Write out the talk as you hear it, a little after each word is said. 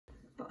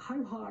But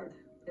how hard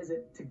is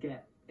it to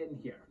get in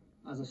here?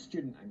 As a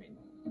student, I mean.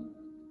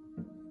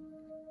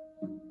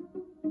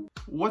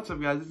 What's up,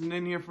 guys? It's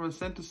Nin here from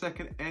Ascent to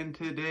Second, and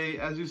today,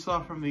 as you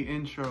saw from the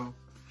intro,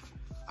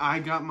 I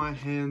got my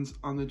hands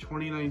on the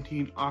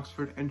 2019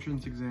 Oxford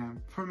entrance exam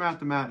for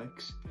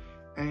mathematics,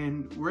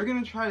 and we're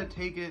gonna try to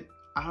take it.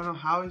 I don't know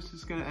how it's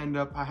just gonna end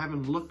up. I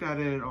haven't looked at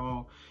it at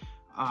all.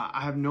 I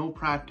have no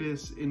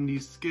practice in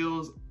these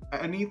skills.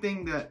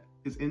 Anything that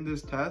is in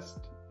this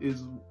test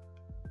is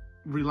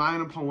relying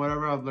upon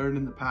whatever I've learned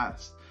in the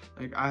past.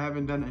 Like, I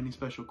haven't done any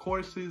special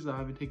courses, I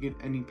haven't taken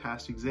any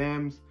past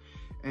exams,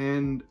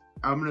 and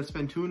I'm gonna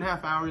spend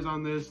 2.5 hours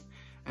on this,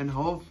 and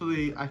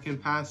hopefully I can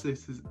pass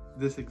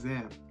this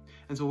exam.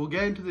 And so we'll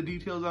get into the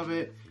details of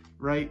it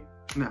right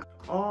now.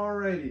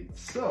 Alrighty,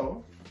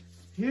 so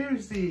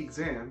here's the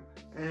exam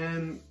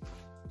and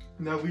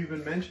that we've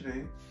been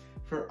mentioning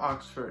for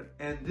Oxford,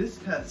 and this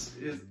test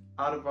is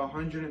out of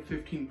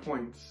 115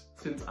 points,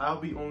 since I'll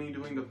be only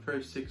doing the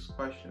first 6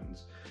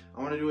 questions.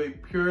 I want to do a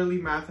purely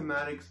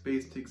mathematics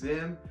based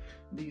exam.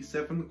 The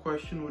 7th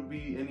question would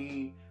be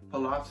any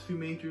philosophy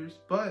majors,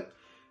 but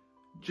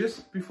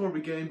just before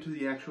we get into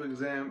the actual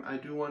exam, I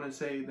do want to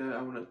say that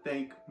I want to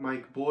thank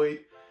Mike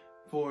Boyd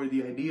for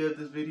the idea of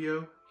this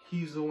video.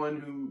 He's the one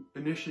who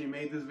initially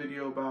made this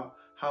video about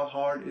how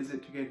hard is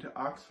it to get to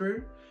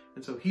Oxford,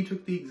 and so he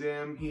took the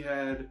exam. He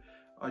had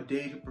a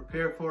day to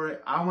prepare for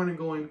it. I want to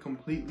go in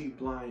completely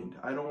blind.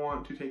 I don't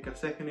want to take a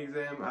second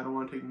exam. I don't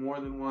want to take more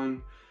than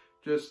one.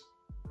 Just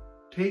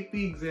take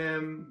the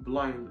exam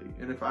blindly,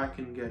 and if I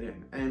can get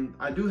in. And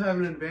I do have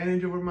an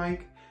advantage over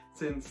Mike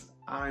since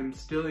I'm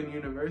still in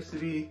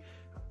university.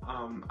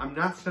 I'm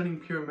not studying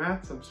pure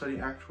maths, I'm studying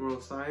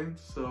actuarial science,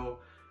 so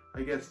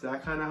I guess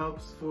that kind of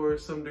helps for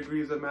some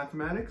degrees of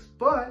mathematics,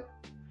 but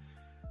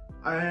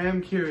I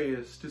am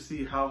curious to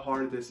see how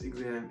hard this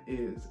exam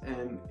is,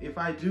 and if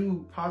I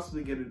do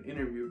possibly get an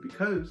interview,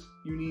 because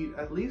you need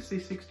at least a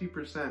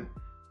 60%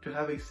 to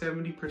have a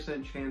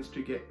 70% chance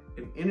to get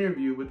an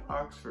interview with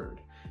Oxford.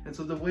 And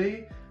so the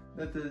way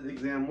that the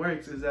exam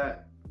works is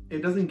that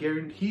it doesn't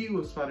guarantee you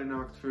a spot in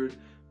Oxford,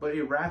 but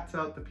it rats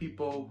out the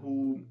people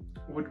who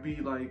would be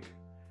like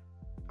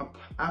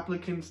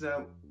applicants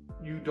that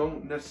you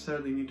don't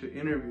necessarily need to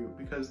interview,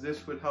 because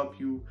this would help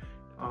you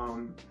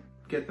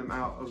get them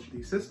out of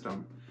the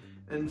system.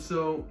 And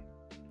so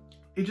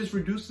it just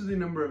reduces the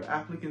number of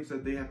applicants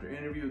that they have to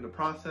interview in the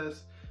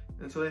process,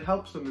 and so it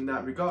helps them in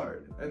that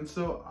regard. And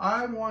so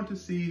I want to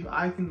see if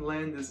I can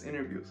land this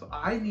interview. So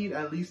I need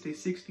at least a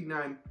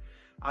 69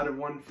 out of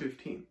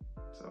 115.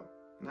 So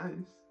nice,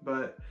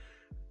 but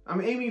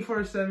I'm aiming for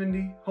a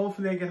 70.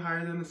 Hopefully I get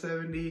higher than a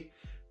 70.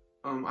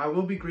 I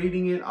will be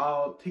grading it.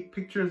 I'll take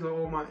pictures of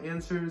all my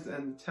answers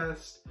and the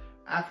test.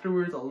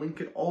 Afterwards, I'll link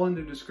it all in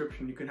the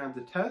description. You can have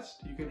the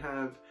test, you can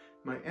have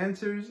my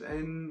answers,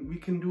 and we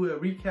can do a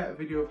recap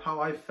video of how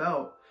I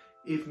felt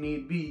if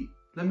need be.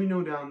 Let me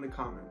know down in the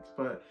comments.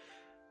 But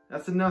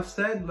that's enough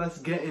said, let's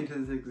get into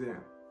this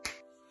exam.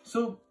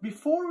 So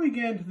before we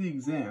get into the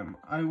exam,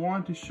 I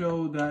want to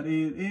show that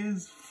it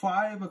is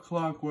 5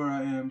 o'clock where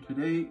I am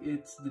today.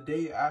 It's the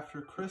day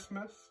after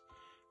Christmas.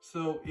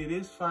 So it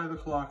is 5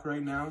 o'clock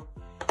right now,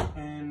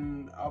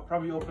 and I'll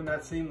probably open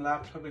that same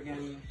laptop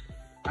again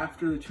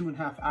after the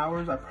 2.5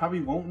 hours. I probably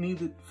won't need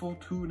the full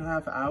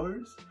 2.5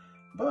 hours,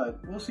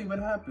 but we'll see what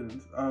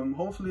happens.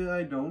 Hopefully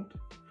I don't.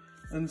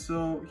 And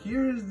so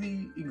here is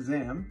the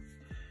exam.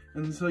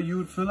 And so you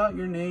would fill out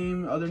your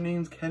name, other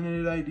names,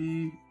 candidate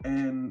ID,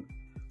 and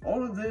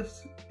all of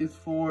this is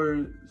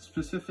for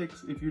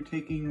specifics if you're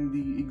taking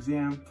the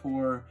exam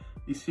for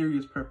a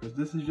serious purpose.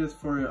 This is just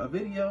for a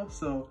video,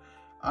 so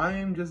I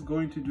am just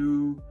going to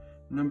do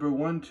number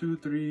 1, 2,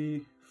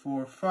 3,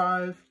 4,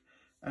 5,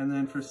 and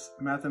then for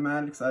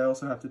mathematics I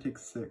also have to take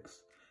 6.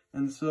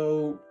 And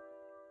so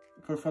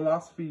for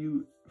philosophy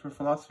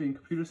and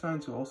computer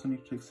science you also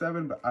need to take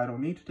 7, but I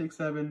don't need to take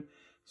 7.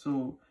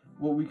 So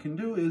what we can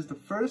do is the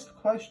first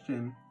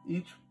question,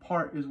 each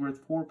part is worth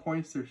 4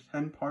 points. There's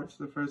 10 parts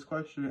to the first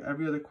question, and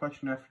every other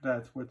question after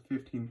that is worth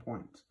 15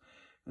 points.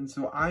 And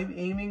so I'm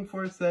aiming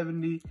for a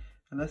 70,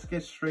 and let's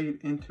get straight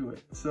into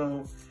it.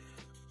 So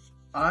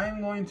I'm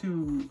going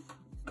to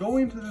go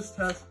into this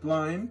test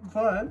blind,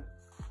 but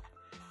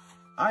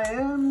I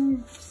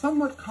am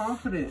somewhat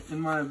confident in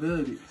my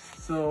abilities.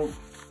 So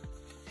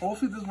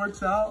hopefully this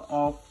works out.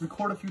 I'll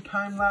record a few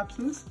time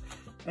lapses,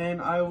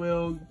 and I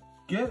will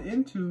get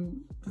into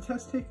the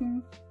test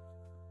taking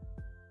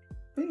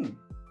theme.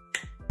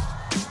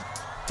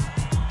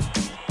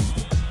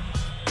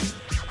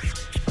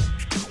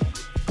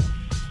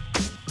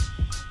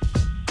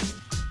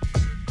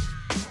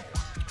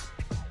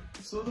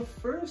 So the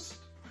first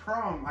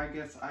problem I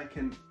guess I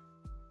can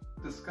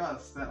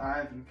discuss that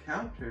I've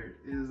encountered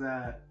is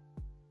that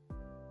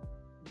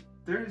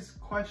there's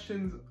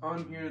questions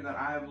on here that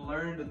I've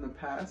learned in the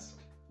past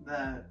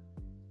that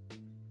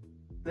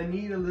they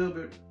need a little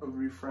bit of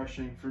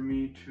refreshing for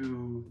me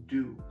to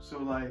do. So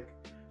like,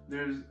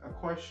 there's a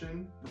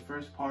question, the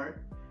first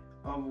part,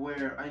 of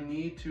where I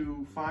need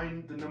to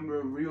find the number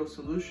of real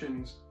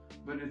solutions,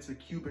 but it's a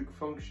cubic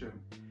function.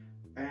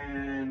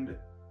 and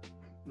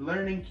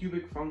learning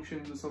cubic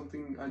functions is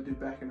something I did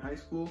back in high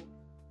school.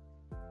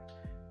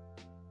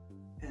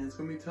 And it's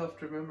gonna be tough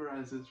to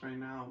memorize this right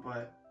now,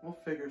 but we'll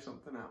figure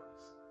something out.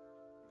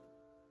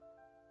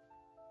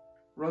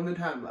 Run the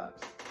time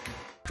lapse.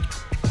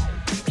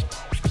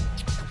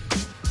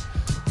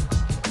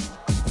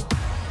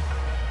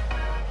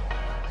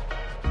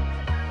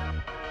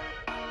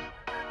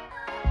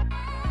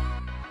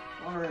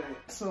 Alright,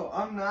 so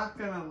I'm not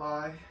gonna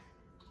lie,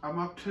 I'm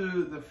up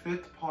to the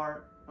 5th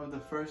part of the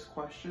first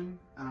question,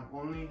 and I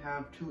only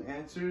have 2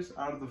 answers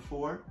out of the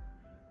 4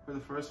 for the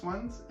first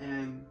ones,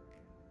 and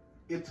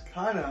it's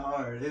kind of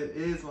hard. It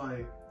is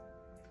like,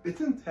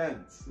 it's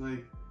intense.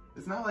 Like,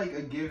 it's not like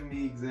a give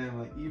me exam.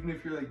 Like, even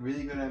if you're like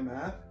really good at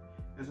math,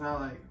 it's not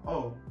like,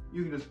 oh,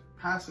 you can just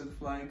pass it with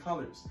flying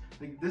colors.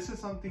 Like, this is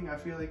something I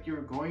feel like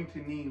you're going to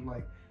need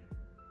like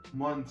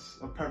months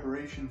of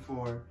preparation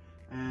for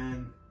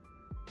and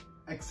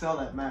excel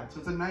at math. So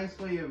it's a nice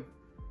way of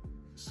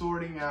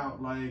sorting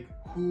out like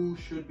who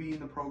should be in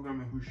the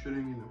program and who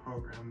shouldn't be in the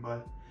program,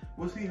 but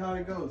we'll see how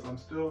it goes. I'm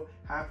still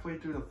halfway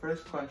through the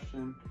first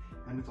question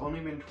and it's only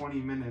been 20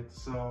 minutes,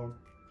 so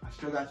I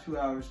still got 2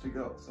 hours to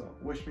go, so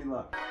wish me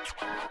luck.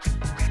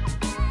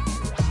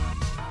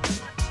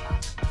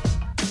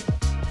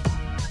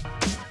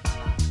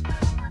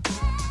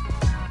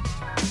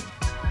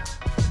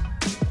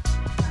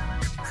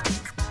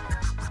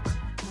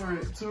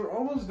 Alright, so we're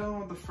almost done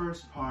with the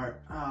first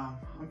part.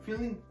 I'm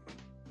feeling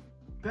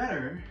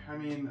better. I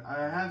mean, I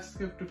have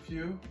skipped a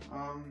few.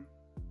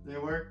 They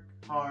work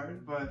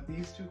hard, but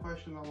these 2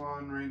 questions I'm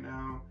on right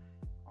now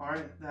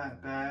aren't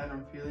that bad.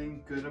 I'm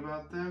feeling good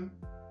about them.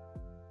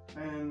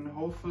 And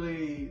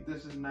hopefully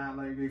this is not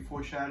like a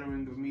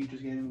foreshadowing of me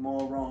just getting them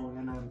all wrong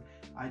and then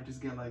I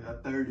just get like a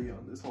 30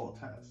 on this whole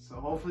test. So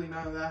hopefully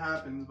none of that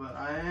happens, but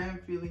I am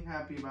feeling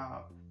happy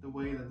about the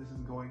way that this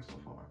is going so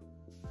far.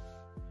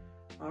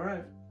 All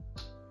right.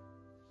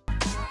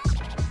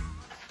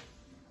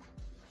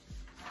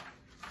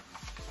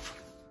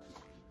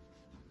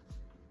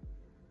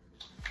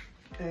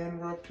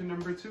 And we're up to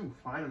number 2,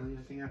 finally.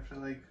 I think after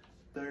like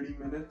 30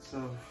 minutes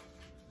of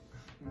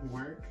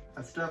work.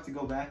 I still have to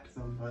go back to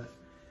them, but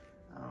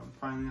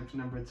finally up to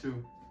number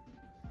 2.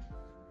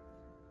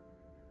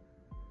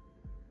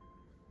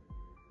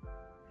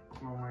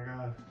 Oh my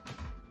god.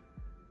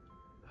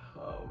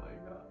 Oh my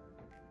god.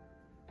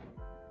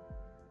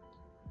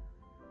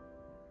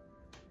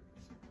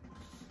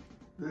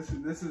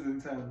 This is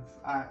intense.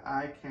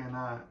 I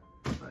cannot.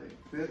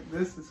 Like,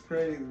 this is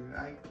crazy.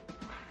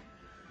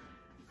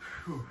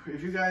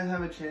 If you guys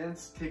have a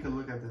chance, take a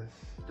look at this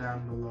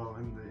down below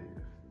in the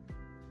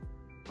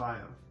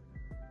bio.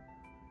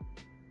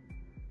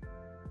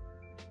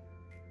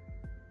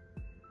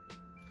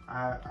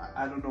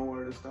 I don't know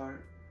where to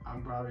start.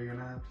 I'm probably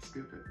gonna have to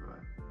skip it, but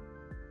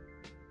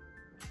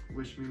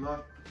wish me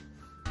luck.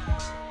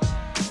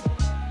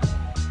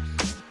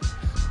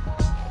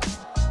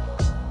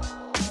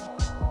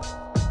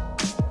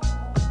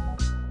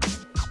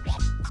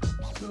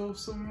 So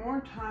some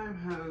more time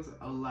has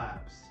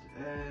elapsed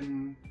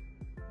and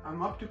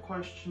I'm up to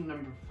question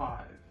number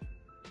 5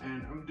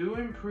 and I'm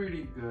doing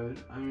pretty good.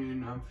 I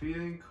mean, I'm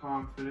feeling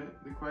confident.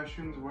 The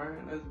questions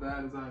weren't as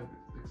bad as I was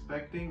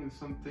expecting. It's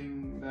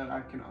something that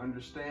I can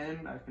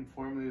understand, I can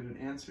formulate an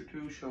answer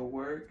to, show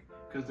work,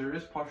 because there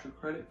is partial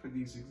credit for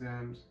these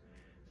exams.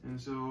 And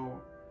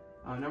so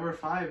number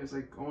 5 is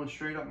like going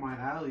straight up my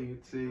alley.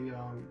 It's a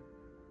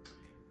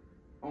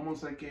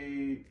almost like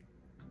a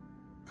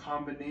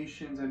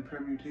combinations and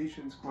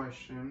permutations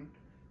question,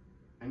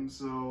 and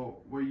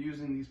so we're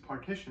using these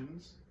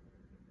partitions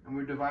and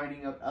we're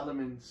dividing up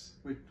elements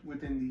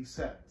within these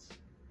sets.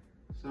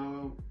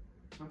 So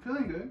I'm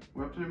feeling good.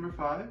 We're up to number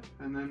 5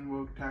 and then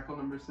we'll tackle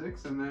number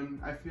 6, and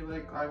then I feel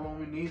like I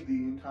won't need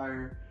the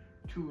entire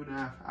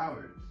 2.5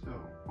 hours, so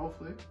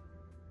hopefully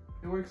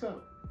it works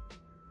out.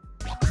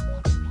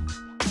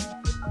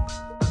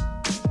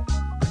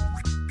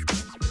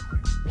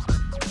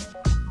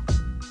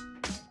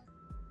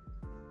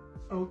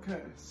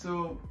 Okay,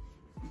 so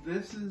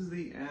this is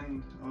the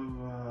end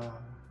of,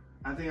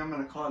 I think I'm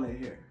gonna call it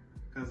here,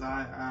 because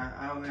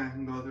I don't think I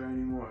can go through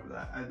any more of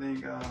that. I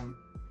think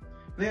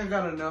I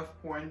got enough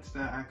points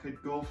that I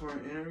could go for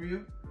an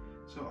interview.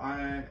 So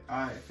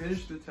I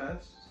finished the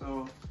test,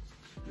 so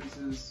this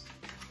is,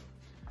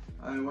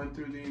 I went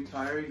through the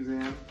entire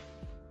exam,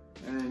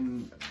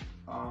 and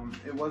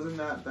it wasn't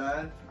that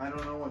bad. I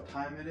don't know what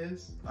time it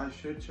is. I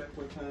should check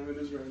what time it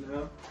is right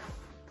now.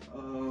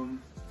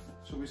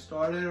 So we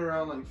started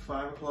around like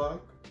 5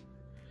 o'clock,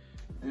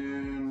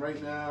 and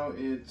right now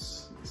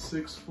it's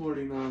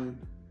 6:49.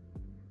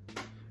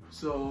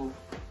 So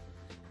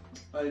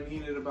I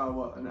needed about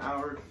what, an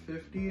hour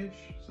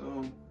 50-ish,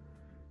 so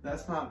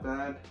that's not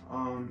bad.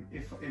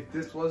 If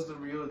this was the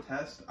real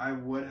test, I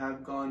would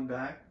have gone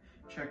back,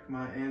 checked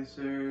my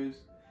answers,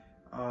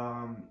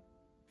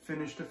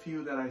 finished a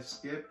few that I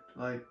skipped.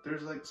 Like,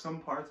 there's like some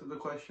parts of the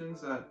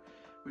questions that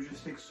would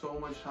just take so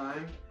much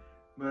time,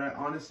 but I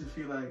honestly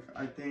feel like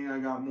I think I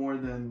got more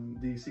than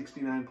the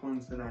 69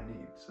 points that I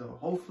need. So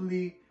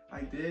hopefully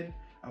I did.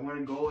 I want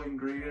to go and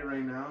grade it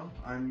right now.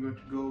 I'm going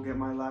to go get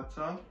my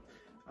laptop,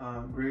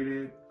 grade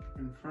it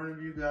in front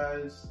of you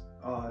guys.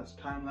 It's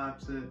time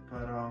lapse it,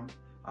 but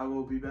I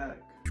will be back.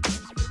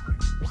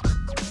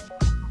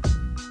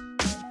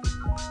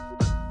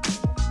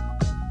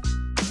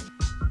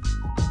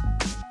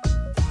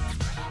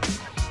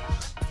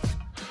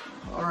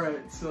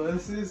 Alright, so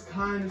this is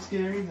kind of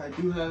scary. I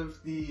do have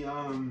the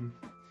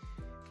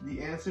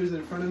answers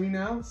in front of me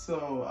now,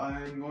 so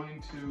I'm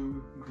going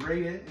to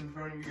grade it in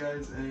front of you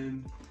guys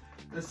and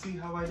let's see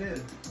how I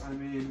did. I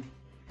mean,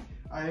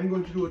 I am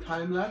going to do a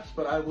time lapse,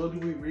 but I will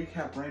do a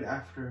recap right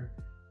after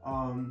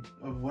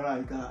of what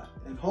I got,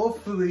 and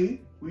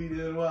hopefully we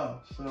did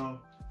well, so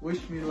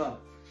wish me luck.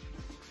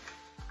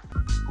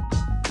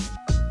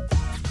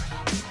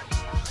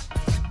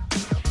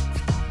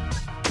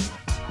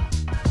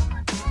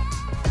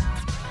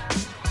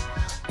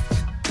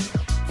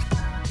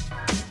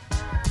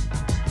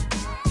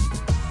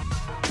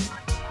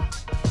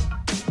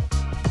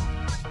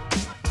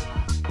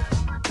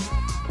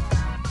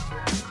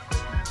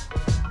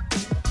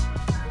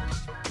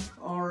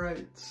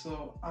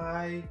 So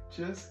I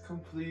just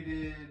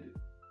completed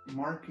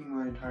marking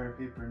my entire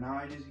paper. Now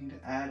I just need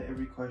to add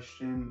every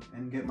question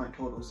and get my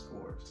total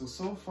score.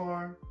 So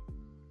far,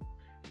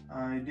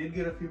 I did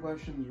get a few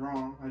questions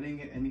wrong. I didn't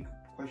get any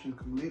questions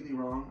completely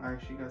wrong. I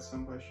actually got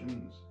some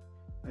questions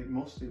like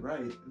mostly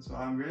right. And so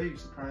I'm really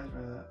surprised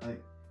by that,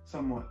 like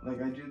somewhat.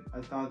 Like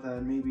I thought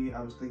that maybe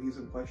I was thinking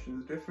some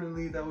questions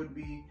differently that would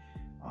be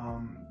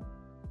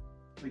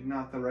like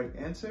not the right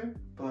answer,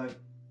 but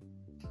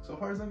so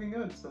far it's looking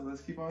good, so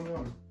let's keep on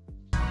going.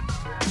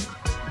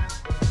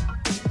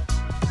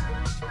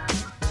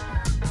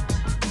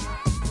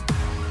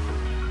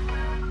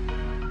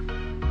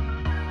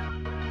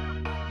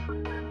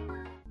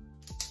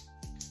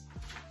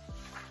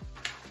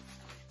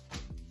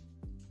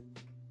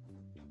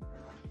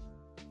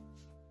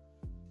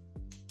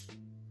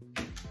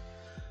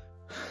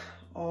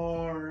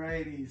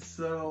 Alrighty,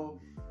 so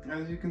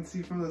as you can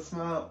see from the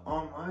smile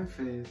on my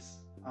face,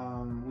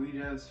 we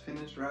just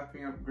finished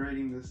wrapping up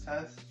grading this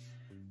test.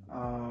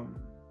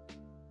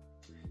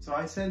 So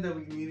I said that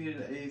we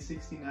needed a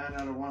 69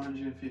 out of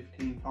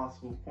 115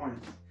 possible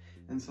points,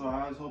 and so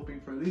I was hoping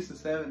for at least a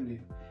 70,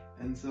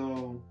 and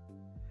so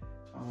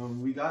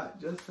we got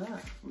just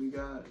that. We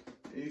got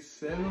a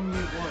 71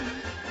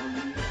 on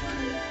the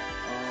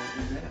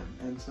exam,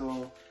 and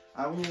so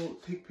I will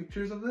take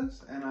pictures of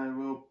this and I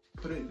will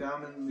put it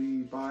down in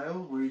the bio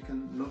where you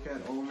can look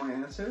at all my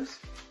answers,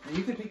 and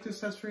you can take this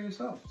test for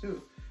yourself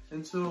too.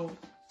 And so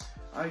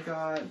I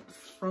got,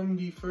 from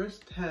the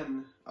first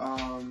 10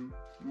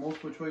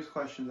 multiple choice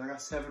questions, I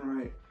got 7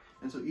 right,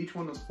 and so each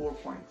one was 4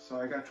 points, so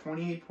I got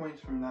 28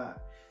 points from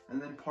that. And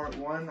then part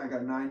 1, I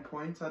got 9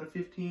 points out of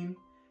 15.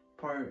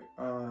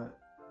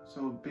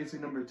 So basically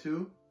number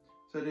 2,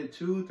 so I did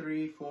 2,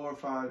 3, 4,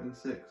 5, and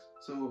 6.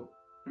 So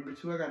number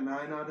 2 I got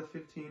 9 out of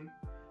 15,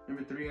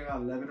 number 3 I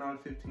got 11 out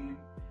of 15,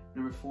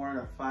 number 4 I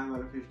got 5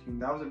 out of 15.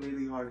 That was a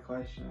really hard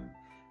question.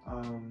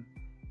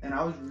 And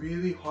I was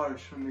really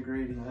harsh from the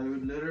grading. I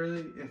would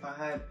literally, if I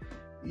had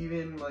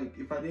even like,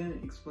 if I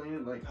didn't explain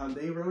it like how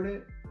they wrote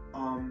it,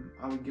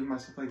 I would give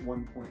myself like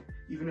 1 point,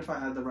 even if I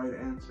had the right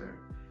answer.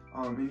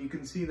 And you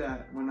can see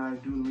that when I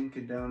do link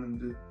it down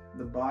in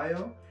the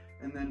bio.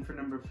 And then for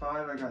number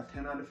 5, I got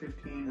 10 out of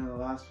 15, and the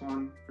last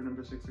one, for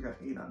number 6, I got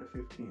 8 out of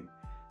 15.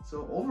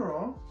 So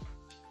overall,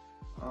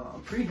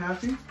 I'm pretty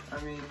happy.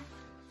 I mean,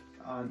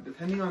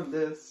 depending on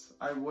this,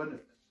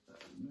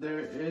 there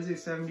is a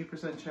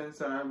 70% chance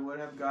that I would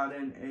have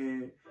gotten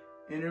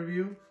a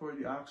interview for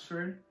the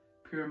Oxford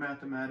pure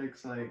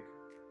mathematics, like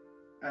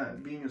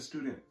being a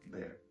student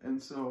there.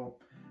 And so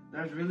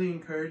that's really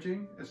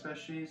encouraging,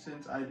 especially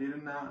since I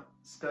did not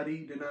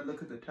study, did not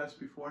look at the test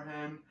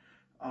beforehand.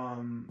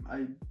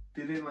 I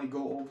didn't like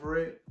go over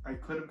it. I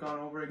could have gone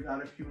over it,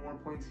 got a few more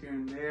points here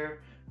and there.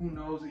 Who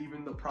knows,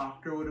 even the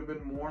proctor would have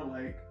been more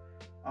like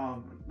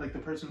the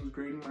person who's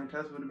grading my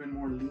test would have been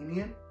more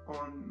lenient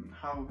on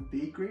how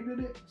they graded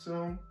it.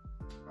 So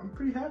I'm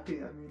pretty happy.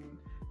 I mean,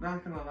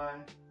 not gonna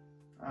lie,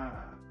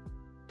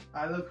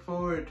 I look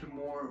forward to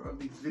more of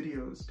these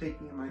videos,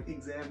 taking like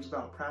exams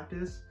about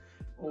practice,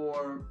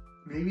 or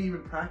maybe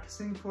even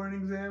practicing for an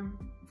exam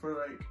for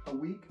like a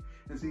week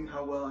and seeing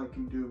how well I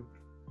can do.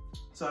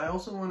 So I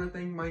also want to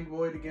thank Mike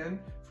Boyd again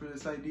for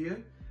this idea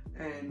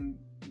and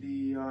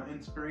the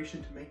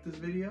inspiration to make this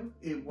video.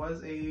 It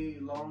was a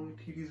long,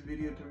 tedious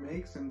video to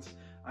make, since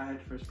I had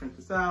to first print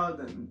this out,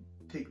 then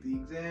take the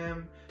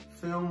exam,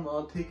 film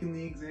while taking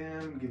the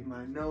exam, give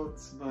my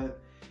notes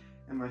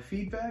and my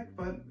feedback.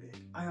 But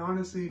I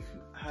honestly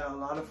had a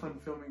lot of fun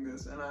filming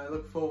this, and I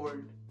look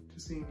forward to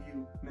seeing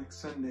you next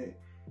Sunday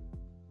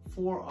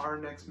for our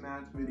next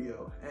math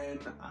video. And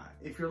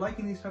if you're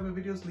liking these type of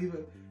videos, leave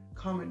a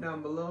comment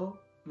down below.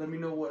 Let me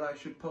know what I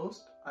should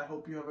post. I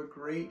hope you have a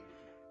great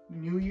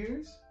New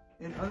Year's,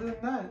 and other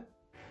than that,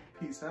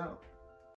 peace out.